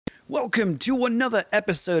Welcome to another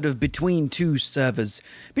episode of Between Two Servers.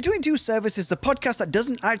 Between Two Servers is the podcast that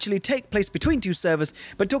doesn't actually take place between two servers,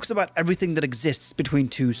 but talks about everything that exists between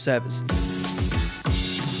two servers.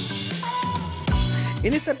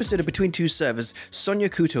 In this episode of Between Two Servers, Sonia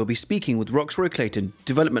Couto will be speaking with Roxroy Clayton,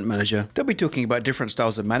 Development Manager. They'll be talking about different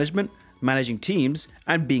styles of management, managing teams,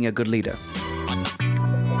 and being a good leader.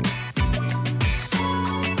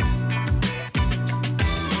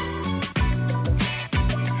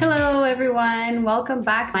 Hello, everyone. Welcome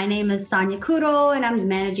back. My name is Sonia Couto, and I'm the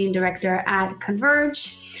Managing Director at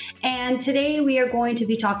Converge. And today we are going to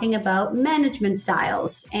be talking about management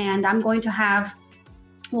styles. And I'm going to have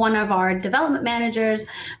one of our development managers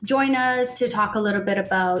join us to talk a little bit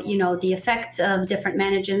about, the effects of different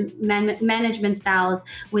management styles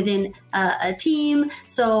within a team.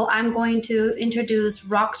 So I'm going to introduce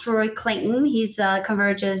Roxroy Clayton. He's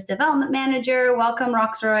Converge's development manager. Welcome,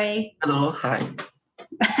 Roxroy. Hello, hi.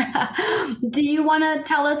 Do you want to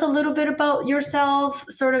tell us a little bit about yourself,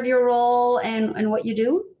 sort of your role and what you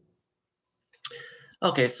do?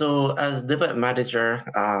 Okay, so as development manager,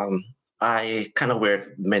 I kind of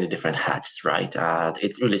wear many different hats, right?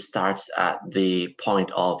 It really starts at the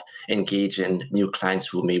point of engaging new clients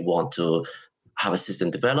who may want to have a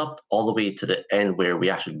system developed, all the way to the end where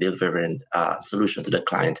we actually delivering a solution to the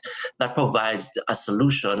client that provides a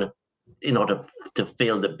solution in order to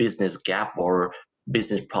fill the business gap or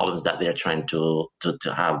business problems that they're trying to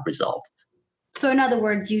have resolved. So in other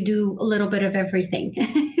words, you do a little bit of everything.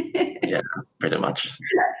 Yeah, pretty much.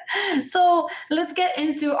 So let's get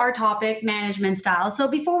into our topic, management style. So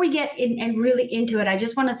before we get in and really into it, I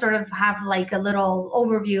just want to sort of have like a little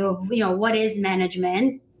overview of, what is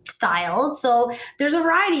management styles. So there's a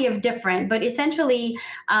variety of different, but essentially,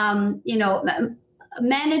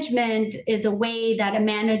 management is a way that a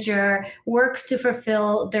manager works to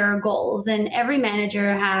fulfill their goals, and every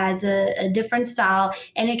manager has a different style,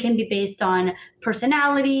 and it can be based on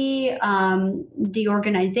personality, the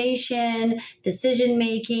organization, decision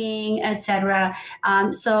making, etc.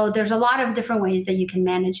 So there's a lot of different ways that you can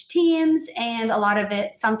manage teams, and a lot of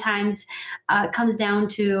it sometimes comes down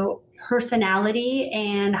to personality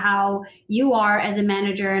and how you are as a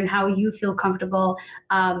manager and how you feel comfortable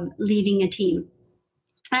leading a team.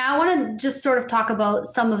 And I want to just sort of talk about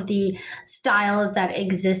some of the styles that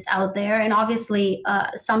exist out there. And obviously,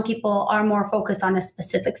 some people are more focused on a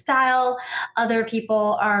specific style. Other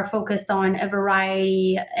people are focused on a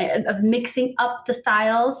variety of mixing up the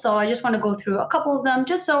styles. So I just want to go through a couple of them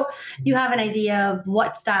just so you have an idea of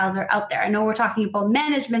what styles are out there. I know we're talking about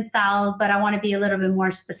management style, but I want to be a little bit more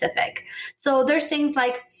specific. So there's things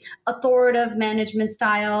like authoritative management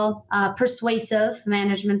style, persuasive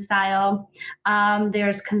management style.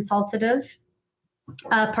 There's consultative,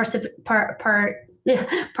 participative,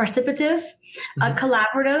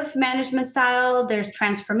 collaborative management style. There's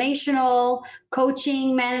transformational,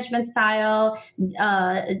 coaching management style,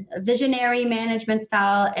 visionary management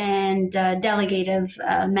style, and delegative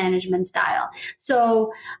management style.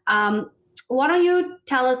 So why don't you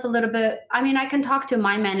tell us a little bit? I mean, I can talk to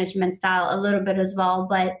my management style a little bit as well,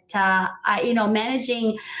 but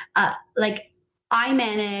managing, I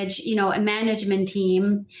manage, a management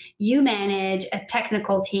team. You manage a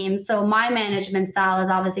technical team. So my management style is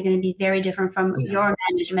obviously going to be very different from your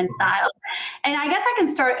management style. And I guess I can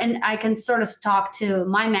start and I can sort of talk to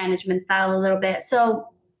my management style a little bit. So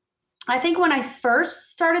I think when I first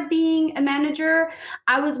started being a manager,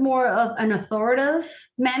 I was more of an authoritative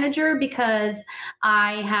manager because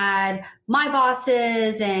I had my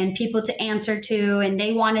bosses and people to answer to, and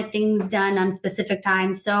they wanted things done on specific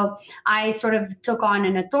times. So I sort of took on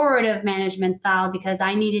an authoritative management style because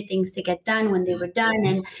I needed things to get done when they were done.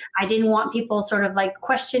 And I didn't want people sort of like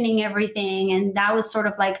questioning everything. And that was sort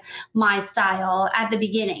of like my style at the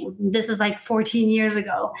beginning. This is like 14 years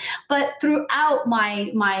ago. But throughout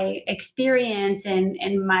my experience and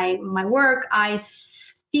my work, I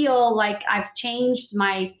feel like I've changed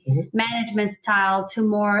my management style to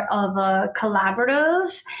more of a collaborative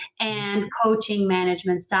and coaching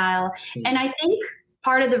management style. And I think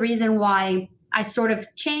part of the reason why I sort of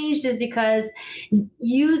changed is because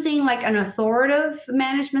using like an authoritative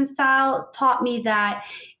management style taught me that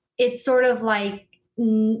it's sort of like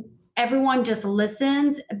everyone just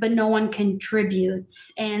listens, but no one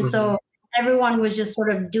contributes. And so everyone was just sort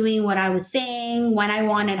of doing what I was saying, when I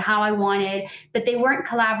wanted, how I wanted, but they weren't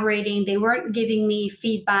collaborating. They weren't giving me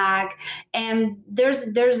feedback. And there's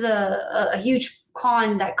a huge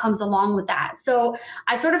con that comes along with that. So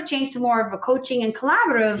I sort of changed to more of a coaching and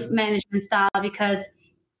collaborative management style because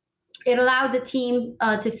it allowed the team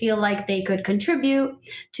to feel like they could contribute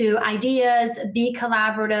to ideas, be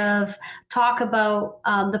collaborative, talk about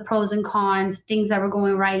the pros and cons, things that were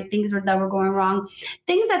going right, things that were going wrong,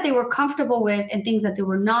 things that they were comfortable with, and things that they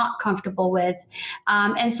were not comfortable with.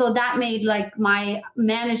 And so that made like my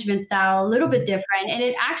management style a little bit different, and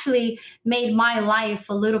it actually made my life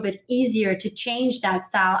a little bit easier to change that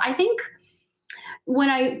style. I think when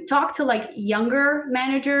I talk to like younger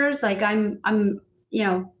managers, like I'm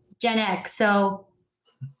Gen X, so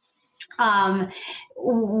um,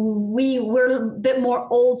 we're a bit more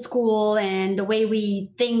old school, and the way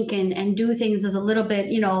we think and do things is a little bit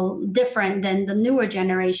different than the newer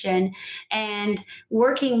generation. And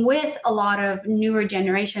working with a lot of newer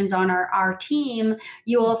generations on our team,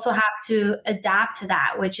 you also have to adapt to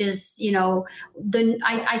that, which is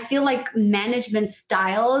I feel like management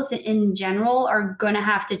styles in general are going to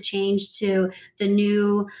have to change to the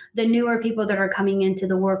newer people that are coming into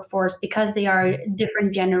the workforce, because they are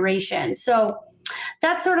different generations. So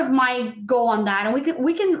that's sort of my goal on that, and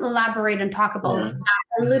we can elaborate and talk about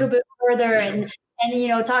that a little bit further, and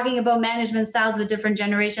talking about management styles with different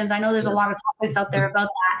generations. I know there's a lot of topics out there about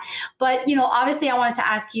that, but obviously I wanted to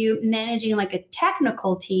ask you, managing like a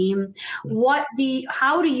technical team, what do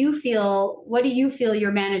you feel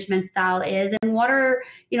your management style is, and what are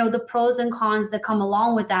the pros and cons that come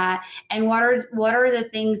along with that, and what are the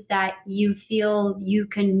things that you feel you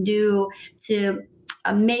can do to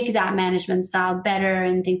make that management style better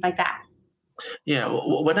and things like that? Yeah,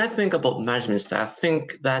 when I think about management style, I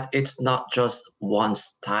think that it's not just one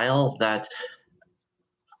style that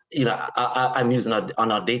I'm using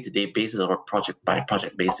on a day-to-day basis or a project by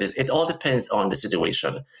project basis. It all depends on the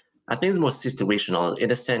situation. I think it's more situational in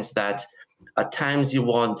the sense that at times you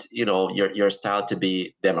want your style to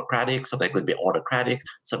be democratic, sometimes it could be autocratic,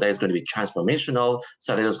 sometimes it's going to be transformational,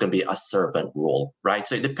 sometimes it's going to be a servant role, right?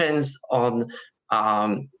 So it depends on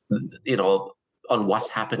you know on what's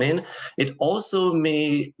happening. It also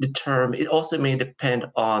may depend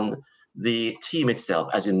on the team itself.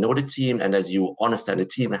 As you know the team, and as you understand the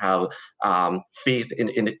team, have faith in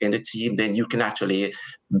the team, then you can actually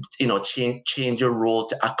change your role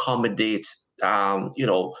to accommodate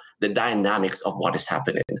the dynamics of what is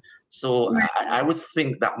happening. So Right. I would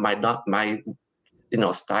think that my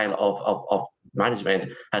style of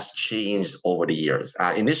management has changed over the years.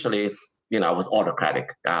 Initially, I was autocratic.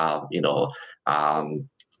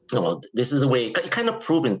 This is a way kind of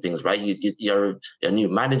proving things, right? You're a new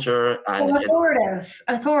manager, and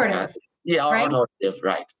Authoritative, yeah, right? authoritative,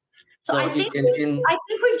 right? So So I think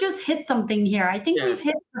we've just hit something here. I think we've yes,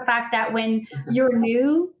 hit the fact that when you're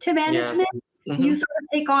new to yeah. management, you Mhm. sort of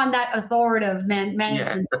take on that authoritative Yeah,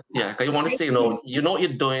 management. yeah. 'Cause you want to Right? say, you know what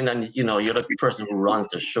you're doing, and you're the person who runs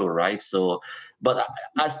the show, right? So, but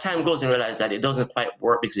as time goes, you realize that it doesn't quite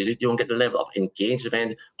work because you don't get the level of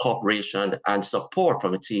engagement, cooperation, and support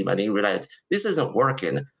from the team, and you realize this isn't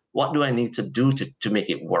working. What do I need to do to make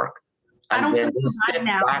it work? I And don't then feel you so bad step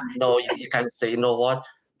now. back. No, you kind of say, you know what?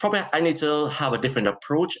 Probably I need to have a different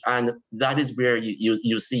approach, and that is where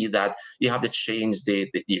you see that you have to change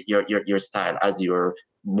your style as you're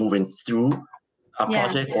moving through a Yeah.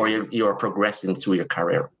 project, or you're progressing through your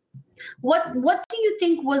career. What do you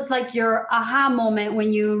think was like your aha moment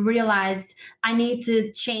when you realized I need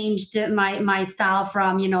to change my style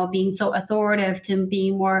from being so authoritative to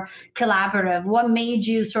being more collaborative? What made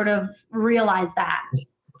you sort of realize that?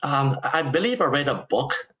 I believe I read a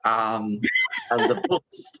book, and the book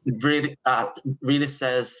really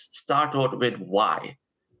says start out with why,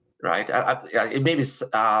 right? It maybe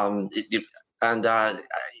and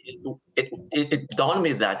it dawned on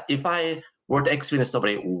me that if I were to explain to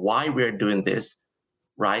somebody why we're doing this,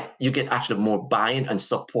 right, you get actually more buy-in and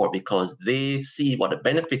support because they see what the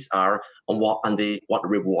benefits are and what the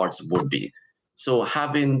rewards would be. So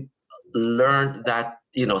having learned that,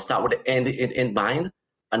 start with the end in mind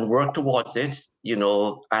and work towards it,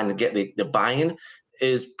 and get the buy-in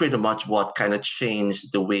is pretty much what kind of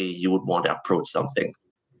changed the way you would want to approach something.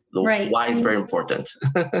 The Right. why is very important.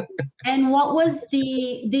 And what was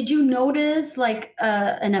did you notice like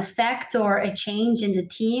an effect or a change in the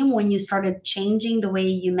team when you started changing the way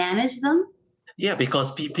you manage them? Yeah,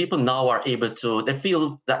 because people now are able to, they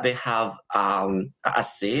feel that they have a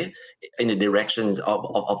say in the directions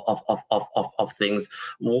of things.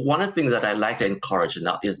 One of the things that I like to encourage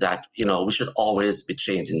now is that, we should always be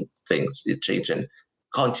changing things, changing,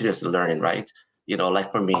 continuously learning, right?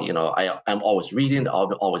 Like for me, I'm always reading,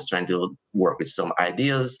 I'm always trying to work with some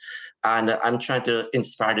ideas, and I'm trying to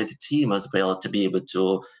inspire the team as well to be able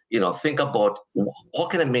to, think about how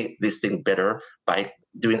can I make this thing better by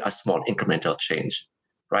doing a small incremental change,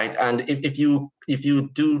 right? And if you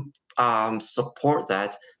do support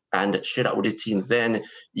that and share that with the team, then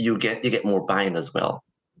you get more buy-in as well.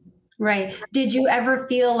 Right. Did you ever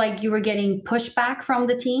feel like you were getting pushback from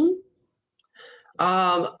the team?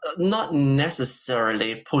 Not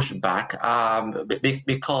necessarily pushback,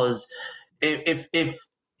 because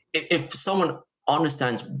if someone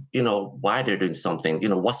understands, why they're doing something,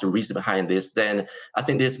 what's the reason behind this, then I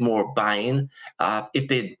think there's more buy-in. If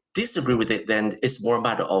they disagree with it, then it's more a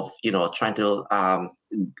matter of, trying to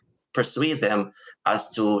persuade them as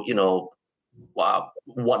to,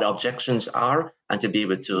 what the objections are and to be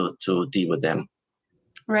able to deal with them.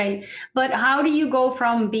 Right. But how do you go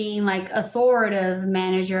from being like authoritative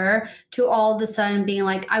manager to all of a sudden being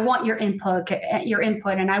like, I want your input,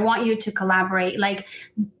 and I want you to collaborate? Like,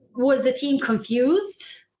 was the team confused?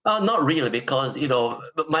 Not really, because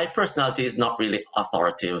my personality is not really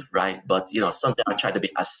authoritative, right? But sometimes I try to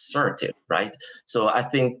be assertive, right? So I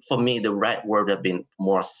think for me, the right word would have been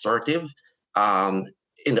more assertive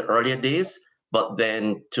in the earlier days, but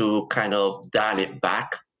then to kind of dial it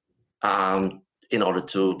back in order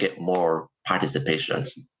to get more participation.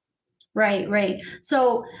 Right.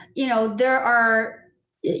 So, there are,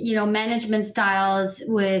 management styles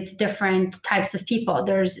with different types of people.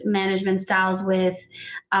 There's management styles with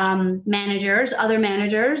managers, other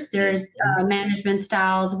managers. There's management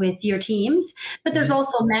styles with your teams, but there's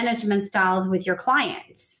also management styles with your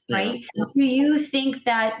clients, right? Yeah. Do you think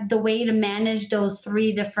that the way to manage those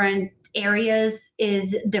three different areas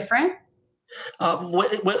is different?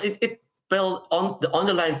 Well, on the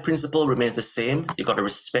underlying principle remains the same. You got to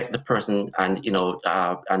respect the person, and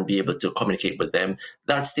and be able to communicate with them.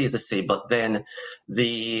 That stays the same. But then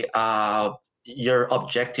the your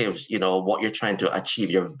objectives, what you're trying to achieve,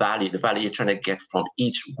 your value, the value you're trying to get from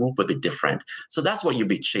each group will be different. So that's what you'll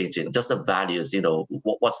be changing. Just the values,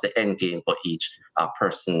 what's the end game for each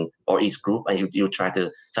person or each group, and you try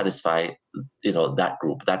to satisfy, that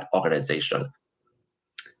group, that organization.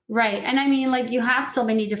 Right. And I mean, like, you have so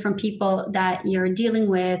many different people that you're dealing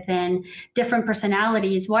with and different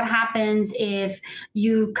personalities. What happens if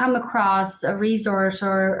you come across a resource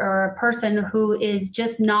or a person who is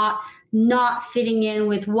just not fitting in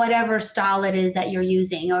with whatever style it is that you're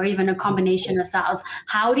using, or even a combination of styles?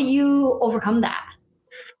 How do you overcome that?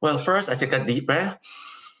 Well, first I take a deep breath.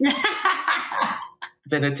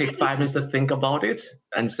 Then I take 5 minutes to think about it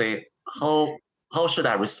and say, how should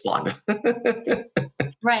I respond?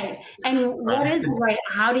 Right. And what is right?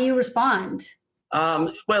 How do you respond?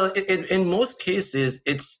 Well, in most cases,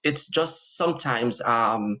 it's just sometimes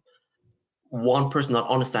one person not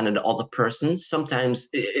understanding the other person. Sometimes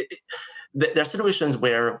there are situations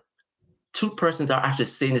where two persons are actually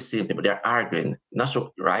saying the same thing, but they're arguing, not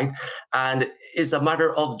sure, right? And it's a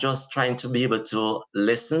matter of just trying to be able to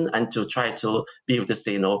listen and to try to be able to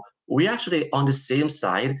say, no, we're actually on the same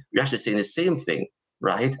side. We're actually saying the same thing,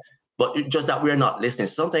 right? But just that we're not listening.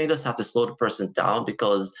 Sometimes you just have to slow the person down,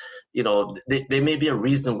 because, there may be a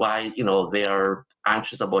reason why, they are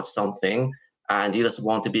anxious about something, and you just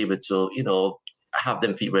want to be able to, have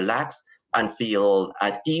them feel relaxed and feel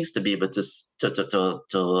at ease to be able to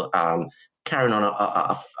carry on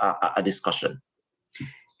a discussion.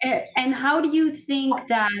 And how do you think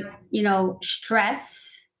that, stress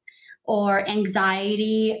or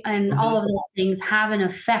anxiety and all of those things have an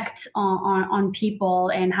effect on people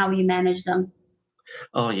and how you manage them?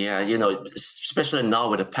 Oh yeah, especially now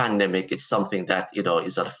with the pandemic, it's something that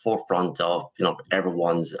is at the forefront of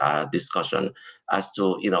everyone's discussion as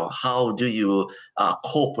to how do you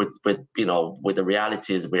cope with the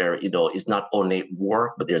realities where it's not only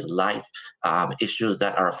work, but there's life issues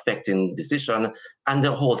that are affecting decision and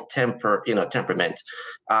the whole temperament.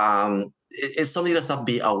 It's something that you have to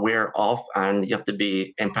be aware of, and you have to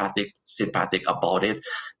be empathic, sympathetic about it,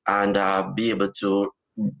 and be able to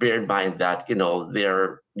bear in mind that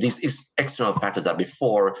these external factors that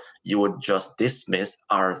before you would just dismiss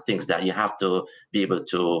are things that you have to be able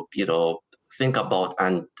to think about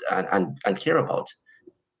and care about.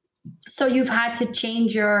 So you've had to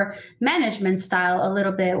change your management style a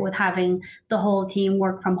little bit with having the whole team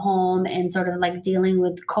work from home and sort of like dealing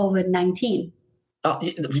with COVID-19.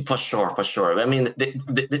 For sure. I mean,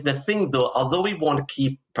 the thing though, although we want to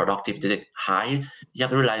keep productivity high, you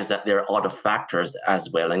have to realize that there are other factors as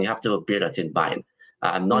well, and you have to bear that in mind.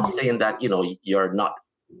 I'm not saying that you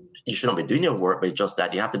shouldn't be doing your work, but it's just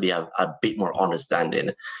that you have to be a bit more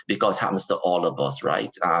understanding, because it happens to all of us,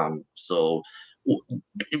 right? So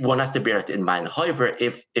one has to bear it in mind. However,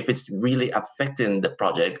 if it's really affecting the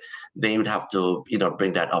project, then you would have to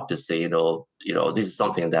bring that up to say this is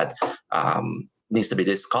something that needs to be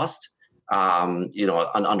discussed. On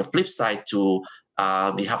the flip side, too,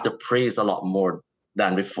 you have to praise a lot more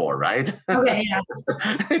than before, right? Okay, yeah.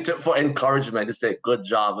 For encouragement to say, good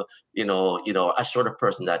job, assure the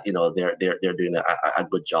person that, they're doing a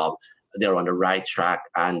good job. They're on the right track,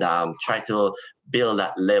 and try to build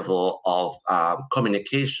that level of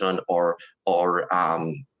communication or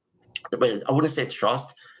well, I wouldn't say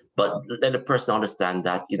trust, but let the person understand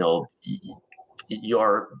that,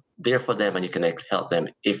 you're there for them and you can help them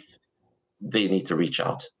if they need to reach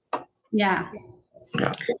out. Yeah.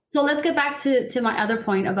 Yeah. So let's get back to my other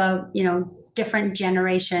point about, different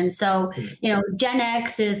generations. So, Gen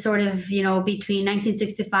X is sort of, between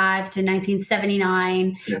 1965 to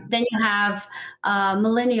 1979. Yeah. Then you have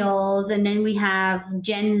millennials, and then we have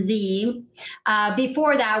Gen Z.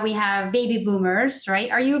 Before that, we have baby boomers,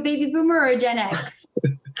 right? Are you a baby boomer or a Gen X?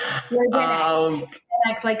 You're a Gen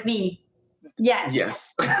X like me. Yes.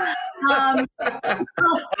 Yes. I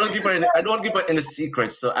don't give her any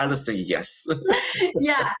secrets, so I'll just say yes.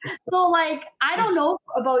 Yeah. So like, I don't know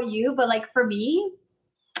about you, but like for me,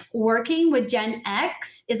 working with Gen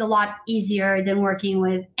X is a lot easier than working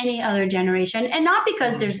with any other generation. And not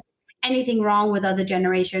because there's anything wrong with other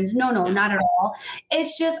generations. No, not at all.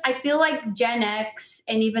 It's just, I feel like Gen X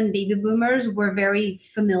and even baby boomers were very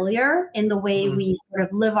familiar in the way we sort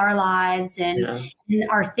of live our lives and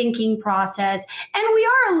our thinking process. And we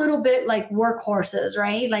are a little bit like workhorses,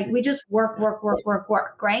 right? Like we just work,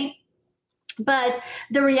 right? But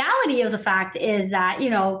the reality of the fact is that,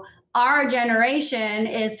 our generation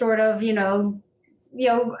is sort of,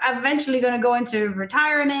 eventually going to go into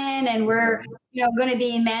retirement, and we're, going to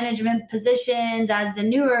be in management positions as the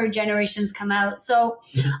newer generations come out. So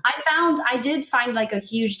I did find like a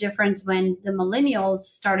huge difference when the millennials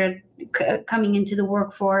started coming into the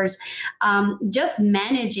workforce, just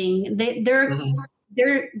managing their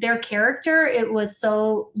character. It was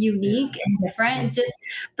so unique and different. Just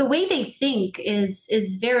the way they think is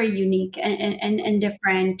very unique and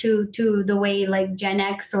different to the way like Gen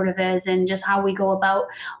X sort of is, and just how we go about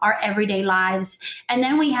our everyday lives. And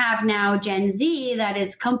then we have now Gen Z that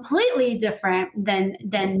is completely different than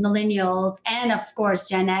millennials, and of course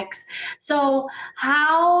Gen X. So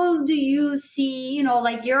how do you see,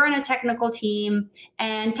 like you're in a technical team,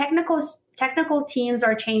 and technical teams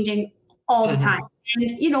are changing all the time.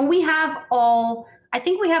 And, I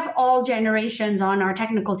think we have all generations on our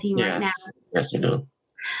technical team right now. Yes, we do.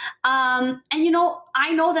 And,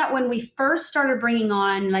 I know that when we first started bringing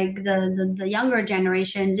on like the younger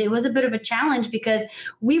generations, it was a bit of a challenge because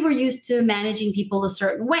we were used to managing people a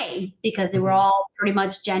certain way because they were all pretty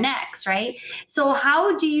much Gen X, right? So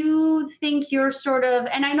how do you think you're sort of,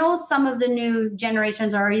 and I know some of the new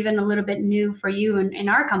generations are even a little bit new for you in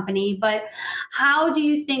our company, but how do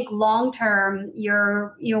you think long-term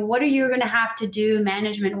what are you going to have to do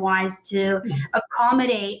management-wise to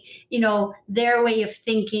accommodate, their way of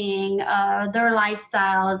thinking, their lifestyles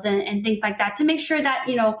and things like that, to make sure that,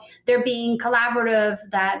 they're being collaborative,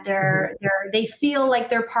 that they feel like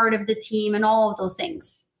they're part of the team and all of those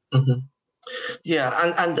things?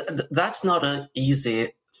 Yeah, and that's not an easy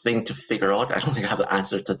thing to figure out. I don't think I have the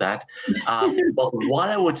answer to that. But what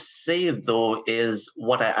I would say, though, is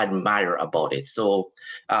what I admire about it. So,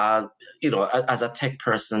 as a tech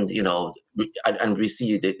person, and we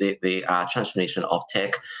see the transformation of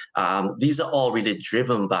tech. These are all really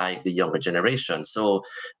driven by the younger generation. So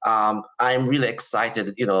I'm really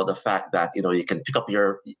excited, the fact that, you can pick up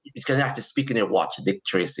you can actually speak in your watch, Dick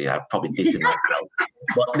Tracy. I probably dated myself.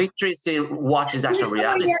 But Dick Tracy watch is actually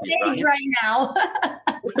reality, right now.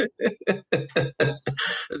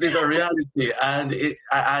 There's a reality, and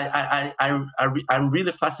I'm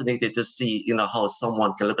really fascinated to see, how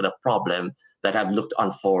someone can look at a problem that I've looked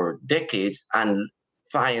on for decades and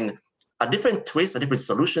find a different twist, a different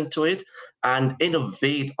solution to it, and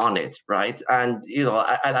innovate on it, right? And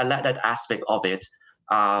I like that aspect of it.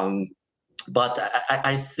 But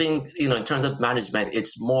I think, in terms of management,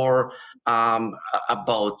 it's more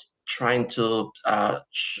about trying to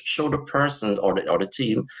show the person or the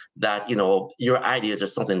team that, your ideas are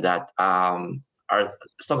something that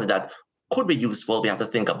could be useful. We have to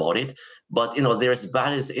think about it. But, there's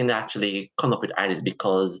values in actually come up with ideas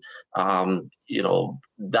because,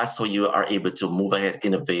 that's how you are able to move ahead,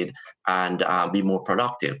 innovate, and be more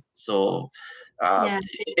productive. So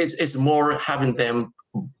it's more having them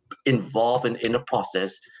involved in the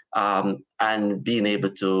process and being able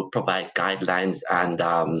to provide guidelines and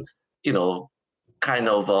kind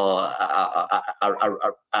of a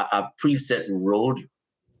preset road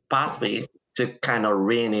pathway to kind of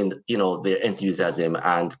rein in their enthusiasm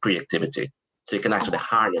and creativity, so you can actually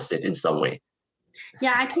harness it in some way.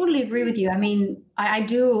 Yeah, I totally agree with you. I mean, I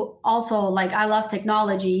do also, like, I love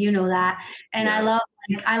technology, that. And I love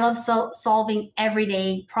Like, I love solving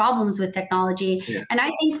everyday problems with technology. Yeah. And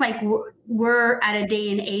I think like we're at a day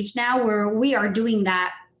and age now where we are doing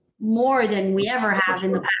that more than we ever have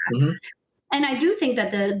in the past. Mm-hmm. And I do think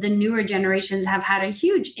that the newer generations have had a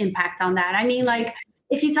huge impact on that. I mean, like,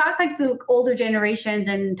 if you talk like to older generations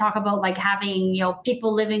and talk about like having, you know,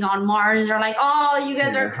 people living on Mars, are like, oh, you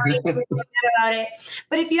guys are crazy about it.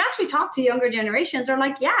 But if you actually talk to younger generations, they're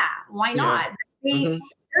like, yeah, why not?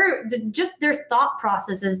 Just their thought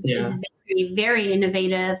process is very, very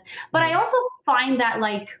innovative. But I also find that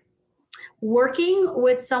like working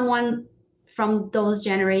with someone from those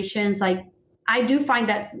generations, like, I do find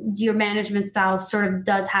that your management style sort of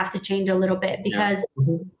does have to change a little bit, because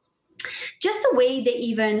just the way they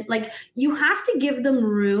even, like, you have to give them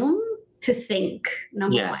room to think,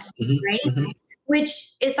 number one, right?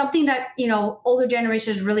 Which is something that, you know, older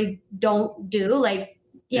generations really don't do. Like,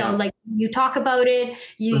 you know, like, you talk about it,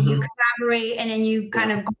 you collaborate, and then you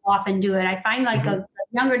kind of go off and do it. I find like a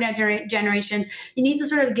younger generations, you need to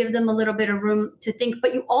sort of give them a little bit of room to think,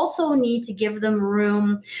 but you also need to give them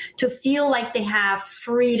room to feel like they have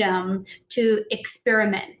freedom to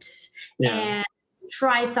experiment and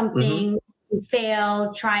try something,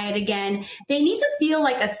 fail, try it again. They need to feel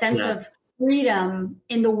like a sense of freedom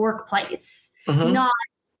in the workplace, not,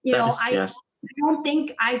 you know, I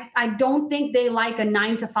don't think they like a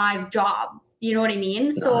 9-to-5 job. You know what I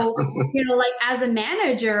mean? So, you know, like, as a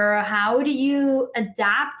manager, how do you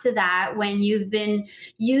adapt to that when you've been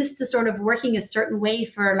used to sort of working a certain way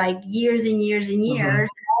for like years and years and years?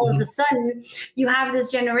 And all of a sudden, you have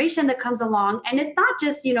this generation that comes along, and it's not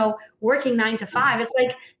just, you know, working 9-to-5. It's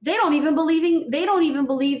like they don't even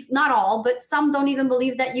believe, not all, but some don't even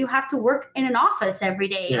believe that you have to work in an office every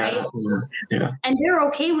day, right? And they're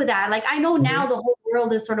okay with that. Like, I know now the whole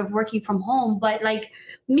world is sort of working from home, but like,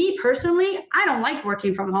 me personally, I don't like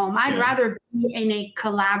working from home. I'd rather be in a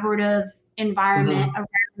collaborative environment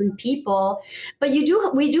around people. But we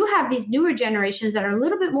do have these newer generations that are a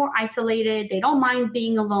little bit more isolated. They don't mind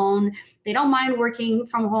being alone. They don't mind working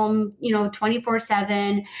from home, you know,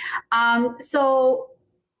 24/7. So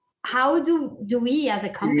how do we as a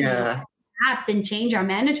company adapt and change our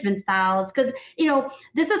management styles? Because, you know,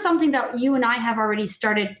 this is something that you and I have already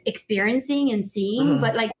started experiencing and seeing,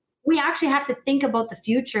 but like, we actually have to think about the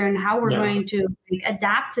future and how we're going to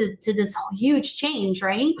adapt to this huge change,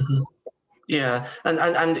 right? Yeah,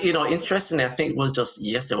 and you know, interestingly, I think it was just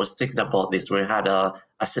yesterday I was thinking about this. We had a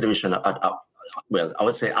situation well, I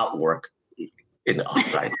would say at work, you know,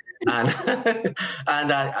 right? And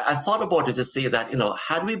and I thought about it to say that, you know,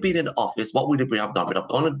 had we been in the office, what would we have done? We'd have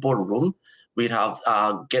gone in the boardroom, we'd have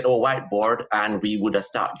get a whiteboard, and we would have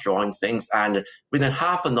started drawing things. And within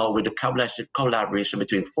half an hour, with the collaboration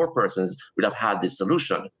between 4 persons, we'd have had this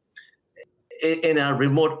solution. In a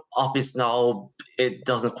remote office now, it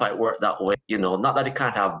doesn't quite work that way. You know, not that it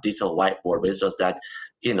can't have digital whiteboard, but it's just that,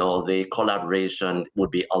 you know, the collaboration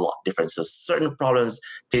would be a lot different. So certain problems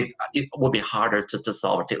it would be harder to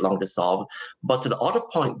solve, or take longer to solve. But to the other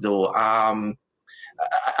point, though,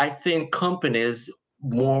 I think companies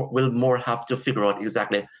will have to figure out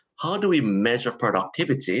exactly how do we measure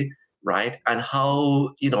productivity, right? And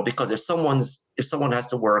how, you know, because if someone has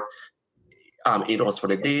to work 8 hours for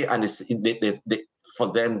the day, and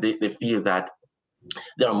for them, they feel that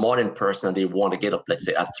they're a morning person and they want to get up, let's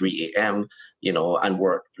say, at 3 a.m., you know, and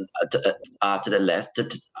work to the less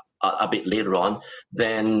a bit later on,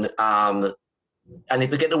 then and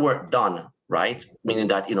if they get the work done, right, meaning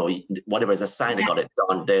that, you know, whatever is assigned, they got it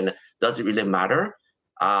done, then does it really matter?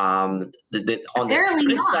 On the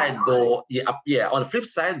flip side, though, on the flip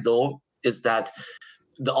side, though, is that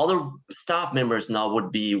the other staff members now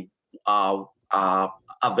would be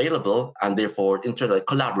available, and therefore in terms of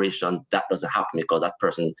collaboration, that doesn't happen because that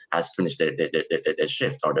person has finished their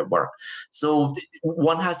shift or their work. So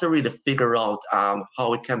one has to really figure out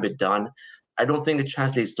how it can be done. I don't think it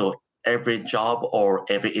translates to every job or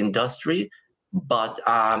every industry, but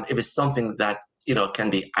if it's something that, you know,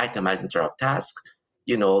 can be itemized into a task,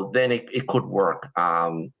 you know, then it could work.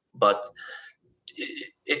 But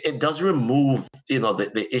it does remove, you know,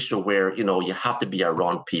 the issue where, you know, you have to be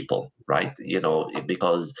around people, right? You know,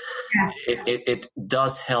 because it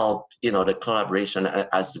does help, you know, the collaboration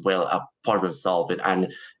as well, a problem solving,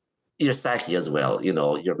 and your psyche as well, you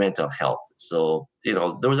know, your mental health. So, you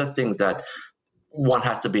know, those are things that one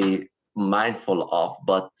has to be mindful of.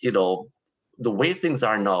 But, you know, the way things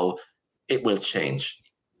are now, it will change.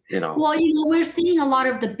 You know. Well, you know, we're seeing a lot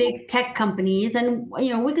of the big tech companies, and,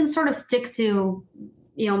 you know, we can sort of stick to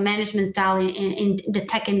management style in the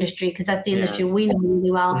tech industry, because that's the industry we know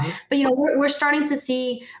really well. But we're starting to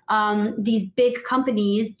see these big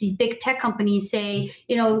companies, these big tech companies say,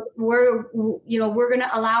 we're going to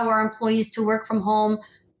allow our employees to work from home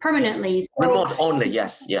permanently. So, remote only,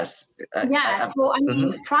 yes. So I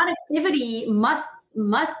mean, productivity must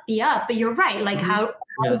be up, but you're right. Like how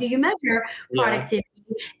do you measure productivity,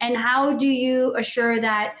 and how do you assure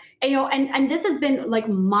that, and this has been like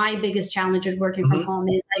my biggest challenge with working from home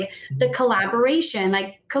is like the collaboration.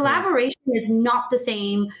 Like collaboration is not the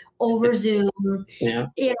same over Zoom.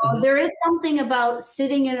 There is something about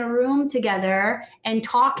sitting in a room together and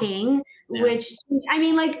talking, which, I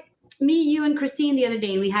mean, like me, you, and Christine the other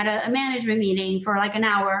day, we had a management meeting for like an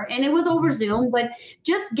hour, and it was over Zoom, but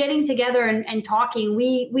just getting together and talking,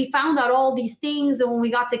 we found out all these things, and when we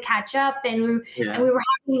got to catch up, and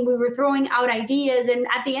we were throwing out ideas, and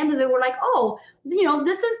at the end of it, we're like, oh,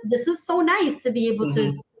 this is so nice to be able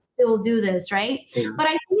to still do this, right? But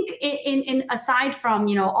I think in aside from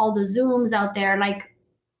all the Zooms out there, like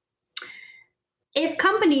if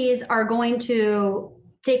companies are going to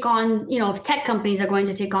take on, if tech companies are going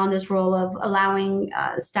to take on this role of allowing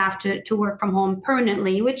staff to work from home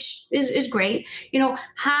permanently, which is great,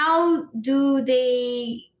 how do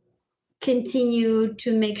they continue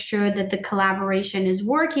to make sure that the collaboration is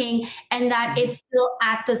working and that it's still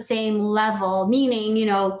at the same level? Meaning,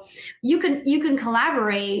 you can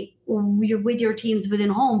collaborate with your teams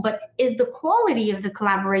within home, but is the quality of the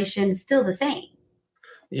collaboration still the same?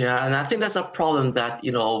 Yeah, and I think that's a problem that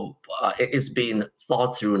is being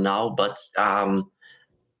thought through now. But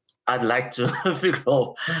I'd like to figure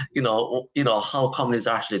out, how companies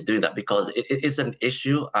are actually doing that, because it is an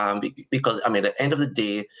issue. Because I mean, at the end of the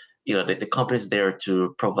day, the company is there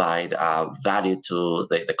to provide value to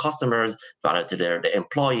the customers, value to the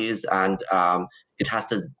employees, and it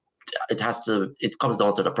comes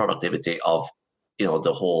down to the productivity of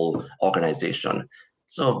the whole organization.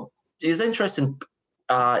 So it's an interesting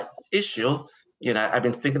issue. I've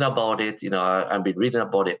been thinking about it. I've been reading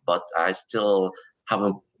about it, but I still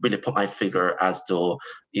haven't really put my finger as to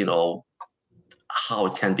how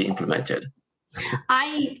it can be implemented.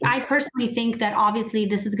 I personally think that obviously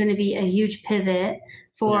this is going to be a huge pivot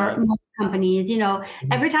for most companies.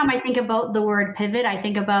 Every time I think about the word pivot, I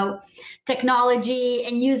think about technology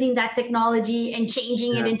and using that technology and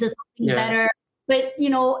changing it into something better. But,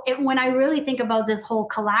 when I really think about this whole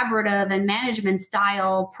collaborative and management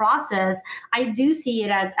style process, I do see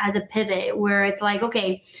it as a pivot where it's like,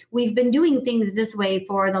 okay, we've been doing things this way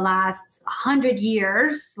for the last 100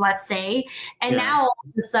 years, let's say. And now all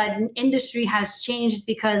of a sudden industry has changed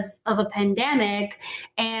because of a pandemic.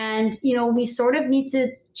 And, we sort of need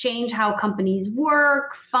to change how companies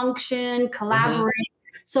work, function, collaborate.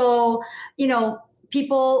 So,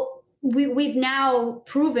 we've now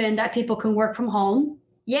proven that people can work from home.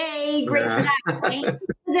 Yay, great for that. Right?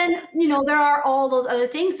 Then, there are all those other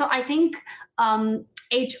things. So I think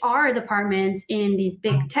HR departments in these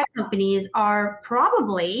big tech companies are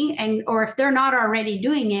probably, or if they're not already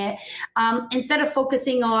doing it, instead of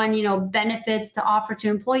focusing on, benefits to offer to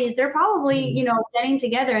employees, they're probably, getting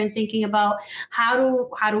together and thinking about how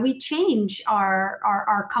do we change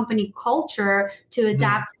our company culture to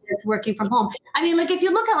adapt to this working from home. I mean, like if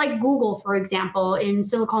you look at like Google, for example, in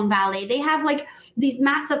Silicon Valley, they have like these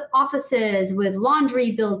massive offices with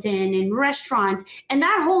laundry built in restaurants, and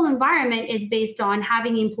that whole environment is based on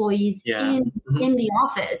having employees in the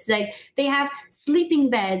office. Like they have sleeping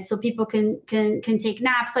beds so people can take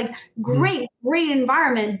naps. Like great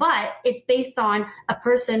environment, but it's based on a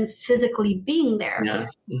person physically being there.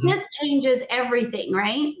 This changes everything,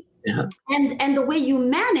 right? And the way you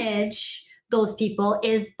manage those people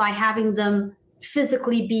is by having them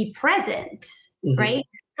physically be present, right?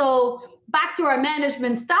 So back to our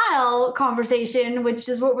management style conversation, which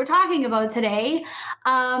is what we're talking about today.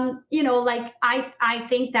 Like I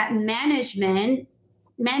think that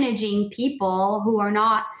managing people who are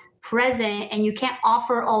not present, and you can't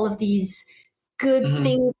offer all of these good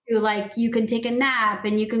things to, like, you can take a nap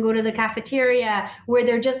and you can go to the cafeteria, where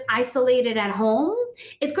they're just isolated at home.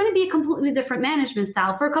 It's going to be a completely different management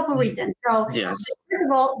style for a couple of reasons. So first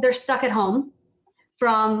of all, they're stuck at home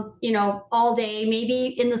from, all day,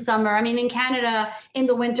 maybe in the summer. I mean, in Canada, in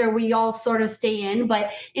the winter, we all sort of stay in, but,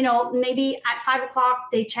 maybe at 5:00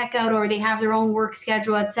 they check out, or they have their own work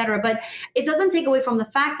schedule, et cetera. But it doesn't take away from the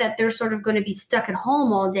fact that they're sort of going to be stuck at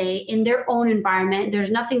home all day in their own environment. There's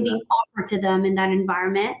nothing being offered to them in that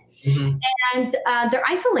environment. And they're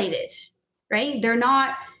isolated, right? They're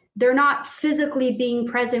not they're not physically being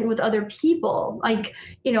present with other people. Like,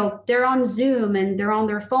 they're on Zoom and they're on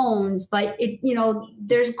their phones, but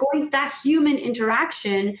there's that human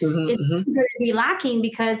interaction is going to be lacking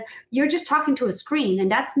because you're just talking to a screen,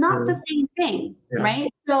 and that's not the same thing,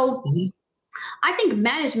 right? So I think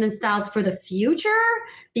management styles for the future,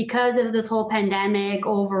 because of this whole pandemic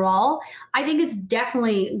overall, I think it's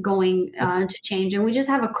definitely going to change. And we just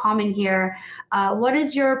have a comment here. What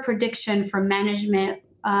is your prediction for management,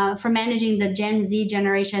 for managing the Gen Z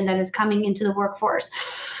generation that is coming into the workforce?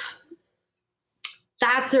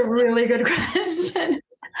 That's a really good question.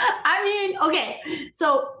 I mean, okay,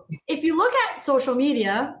 so if you look at social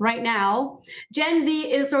media right now, Gen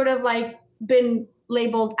Z is sort of like been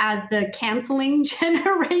labeled as the canceling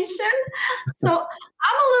generation. So I'm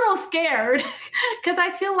a little scared because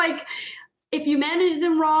I feel like if you manage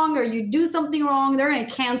them wrong or you do something wrong, they're going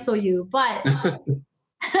to cancel you. But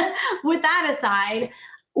with that aside,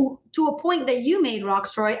 to a point that you made,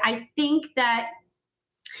 Roxroy, I think that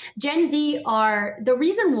Gen Z are, the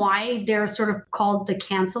reason why they're sort of called the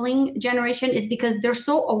canceling generation is because they're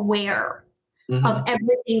so aware of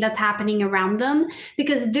everything that's happening around them,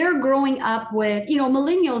 because they're growing up with,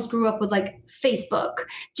 millennials grew up with like Facebook.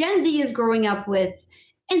 Gen Z is growing up with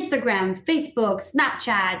Instagram, Facebook,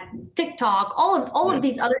 Snapchat, TikTok, all of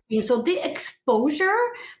these other things. So the exposure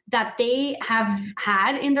that they have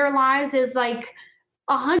had in their lives is like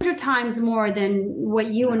 100 times more than what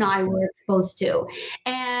you and I were exposed to.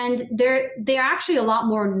 And they're actually a lot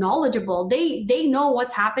more knowledgeable. They know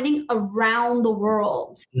what's happening around the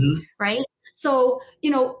world, right? So,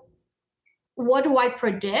 what do I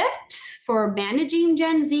predict for managing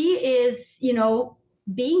Gen Z is,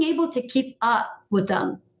 being able to keep up with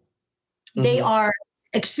them. They are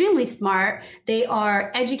extremely smart, they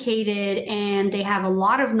are educated, and they have a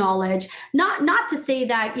lot of knowledge. Not to say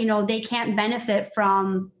that, they can't benefit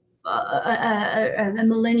from a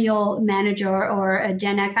millennial manager or a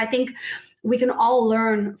Gen X. I think we can all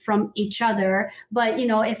learn from each other. But,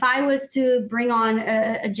 if I was to bring on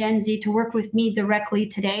a Gen Z to work with me directly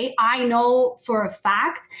today, I know for a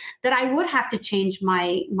fact that I would have to change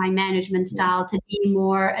my management style to be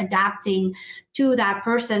more adapting to that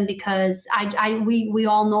person, because we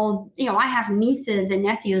all know, I have nieces and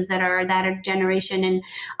nephews that are that generation, and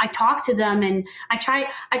I talk to them, and I try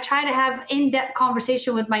to have in-depth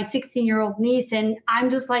conversation with my 16-year-old niece, and I'm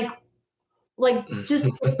just like just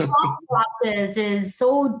the thought process is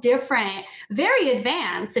so different, very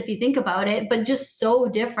advanced if you think about it, but just so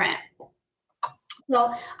different.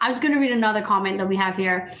 So I was going to read another comment that we have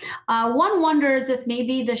here. One wonders if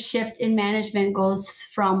maybe the shift in management goes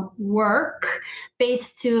from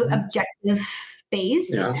work-based to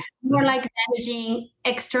objective-based. More like managing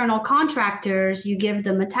external contractors. You give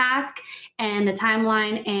them a task and a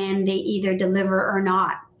timeline, and they either deliver or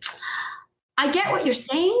not. I get what you're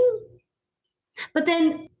saying, but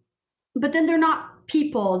then they're not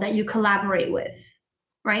people that you collaborate with,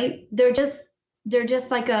 right? They're just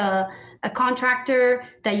like a contractor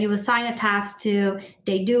that you assign a task to.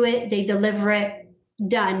 They do it, they deliver it,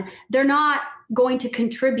 done. They're not going to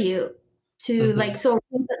contribute to so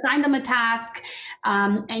you assign them a task,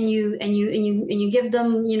 and you give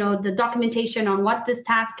them the documentation on what this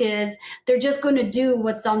task is. They're just going to do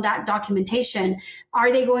what's on that documentation.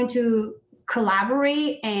 Are they going to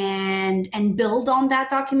collaborate and build on that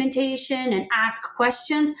documentation and ask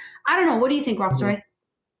questions? I don't know. What do you think, Roxroy?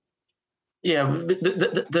 Yeah,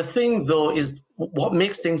 the thing though is what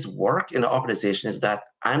makes things work in an organization is that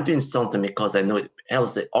I'm doing something because I know it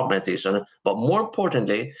helps the organization, but more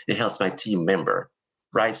importantly, it helps my team member,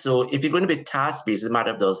 right? So if you're going to be task-based, it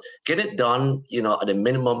matter of those, get it done, at a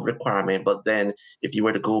minimum requirement, but then if you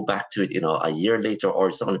were to go back to it, a year later,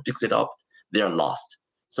 or someone picks it up, they're lost.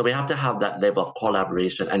 So we have to have that level of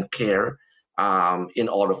collaboration and care in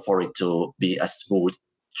order for it to be a smooth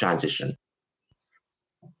transition.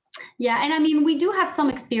 Yeah, and I mean, we do have some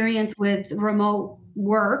experience with remote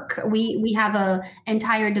work. We have an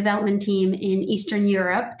entire development team in Eastern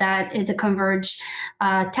Europe that is a Converge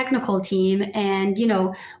technical team, and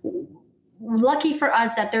lucky for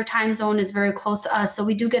us that their time zone is very close to us, so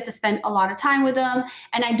we do get to spend a lot of time with them,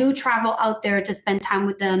 and I do travel out there to spend time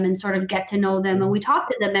with them and sort of get to know them, and we talk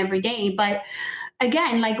to them every day. But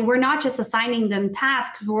again, we're not just assigning them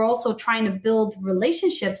tasks, we're also trying to build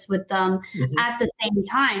relationships with them at the same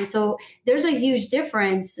time. So there's a huge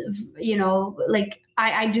difference.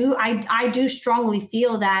 I do strongly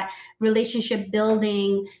feel that relationship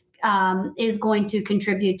building is going to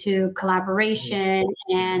contribute to collaboration,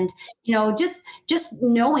 and just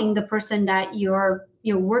knowing the person that you're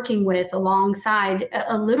working with alongside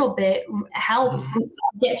a little bit helps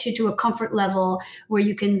get you to a comfort level where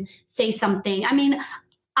you can say something. I mean,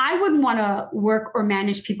 I wouldn't want to work or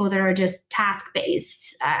manage people that are just task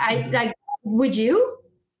based. I like, would you?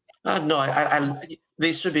 No,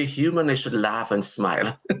 they should be human. They should laugh and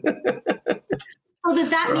smile. So does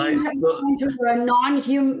that mean that you're a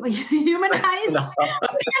non-humanized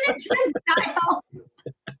management style?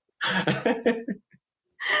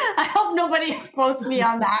 I hope nobody quotes me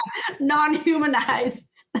on that. Non-humanized.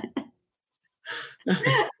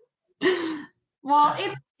 Well,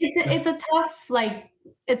 it's a tough, like,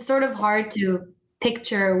 it's sort of hard to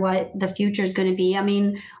picture what the future is going to be. I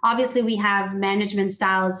mean, obviously we have management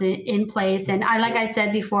styles in place, and like I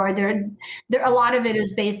said before, there a lot of it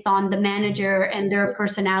is based on the manager and their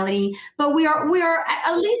personality. But we are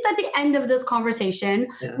at least at the end of this conversation,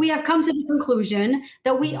 we have come to the conclusion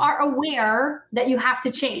that we are aware that you have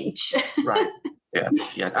to change. Right. Yeah.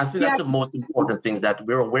 I think that's the most important thing, is that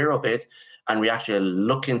we're aware of it, and we actually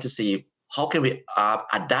looking to see how can we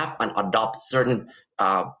adapt and adopt certain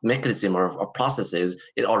mechanism or processes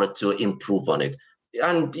in order to improve on it.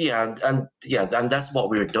 And that's what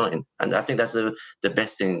we're doing. And I think that's the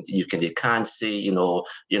best thing you can't say, you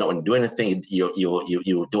do anything,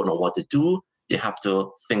 you don't know what to do. You have to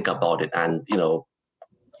think about it and,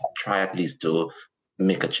 try at least to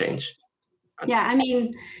make a change. Yeah, I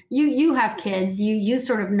mean, you have kids, you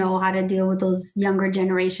sort of know how to deal with those younger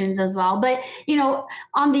generations as well. But,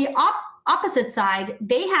 on the opposite side,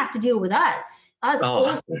 they have to deal with us.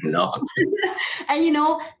 Oh, no. And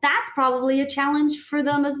that's probably a challenge for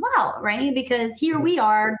them as well, right? Because here we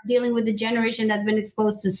are dealing with a generation that's been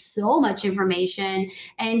exposed to so much information,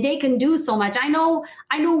 and they can do so much. I know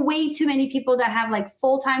way too many people that have like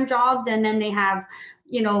full-time jobs, and then they have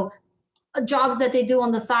jobs that they do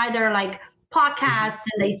on the side that are like podcasts,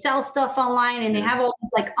 and they sell stuff online, and they have all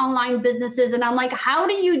these like online businesses. And I'm like, how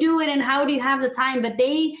do you do it? And how do you have the time? But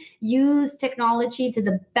they use technology to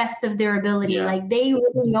the best of their ability. Yeah. Like they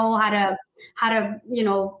really know how to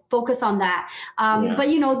focus on that. But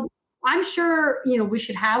I'm sure, we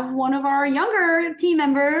should have one of our younger team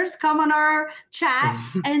members come on our chat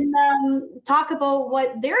and talk about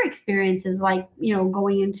what their experience is like,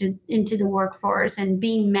 going into the workforce and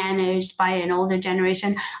being managed by an older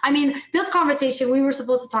generation. I mean, this conversation, we were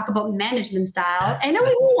supposed to talk about management style. And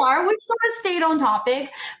we are. We've sort of stayed on topic,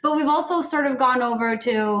 but we've also sort of gone over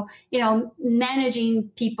to, managing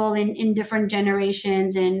people in different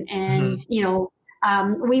generations and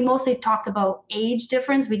we mostly talked about age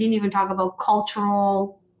difference. We didn't even talk about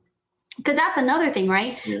cultural, because that's another thing,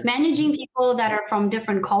 right? Yeah. Managing people that are from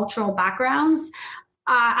different cultural backgrounds.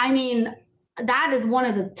 I mean, that is one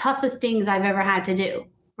of the toughest things I've ever had to do,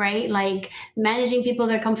 right? Like managing people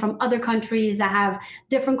that come from other countries that have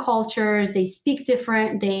different cultures, they speak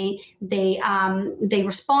different, they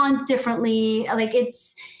respond differently. Like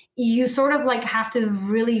you sort of like have to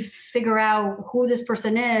really figure out who this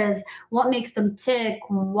person is, what makes them tick,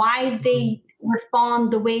 why they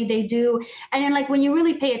respond the way they do. And then like when you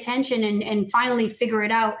really pay attention and finally figure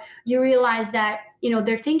it out, you realize that,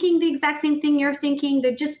 they're thinking the exact same thing you're thinking.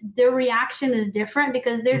 Their reaction is different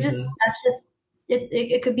because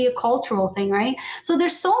it could be a cultural thing, right? So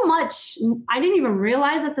there's so much. I didn't even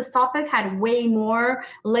realize that this topic had way more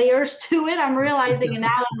layers to it. I'm realizing it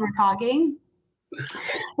now as we're talking.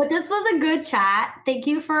 But this was a good chat. Thank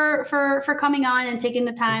you for coming on and taking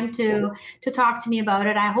the time to talk to me about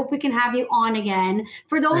it. I hope we can have you on again.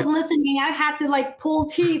 For those listening, I had to like pull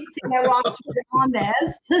teeth to get Roxford on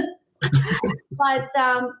this. But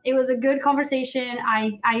it was a good conversation.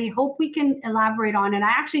 I hope we can elaborate on it. I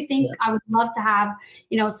actually think I would love to have,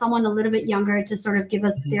 someone a little bit younger to sort of give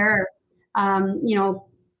us their,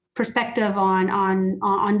 perspective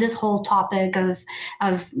on this whole topic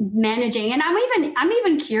of managing. And I'm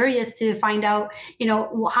even curious to find out,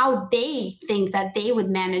 how they think that they would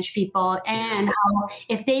manage people, and how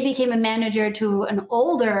if they became a manager to an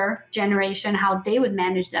older generation, how they would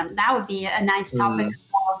manage them. That would be a nice topic as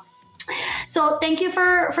well. So thank you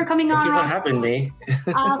for coming on. Thank you for having me.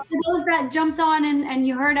 For those that jumped on and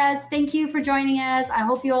you heard us, thank you for joining us. I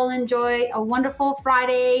hope you all enjoy a wonderful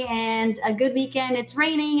Friday and a good weekend. It's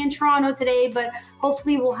raining in Toronto today, but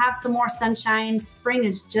hopefully we'll have some more sunshine. Spring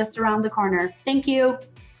is just around the corner. Thank you.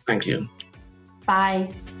 Thank you.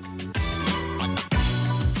 Bye.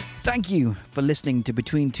 Thank you for listening to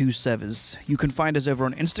Between Two Servers. You can find us over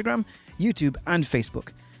on Instagram, YouTube, and Facebook.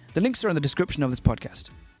 The links are in the description of this podcast.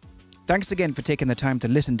 Thanks again for taking the time to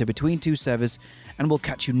listen to Between Two Servers, and we'll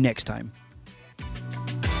catch you next time.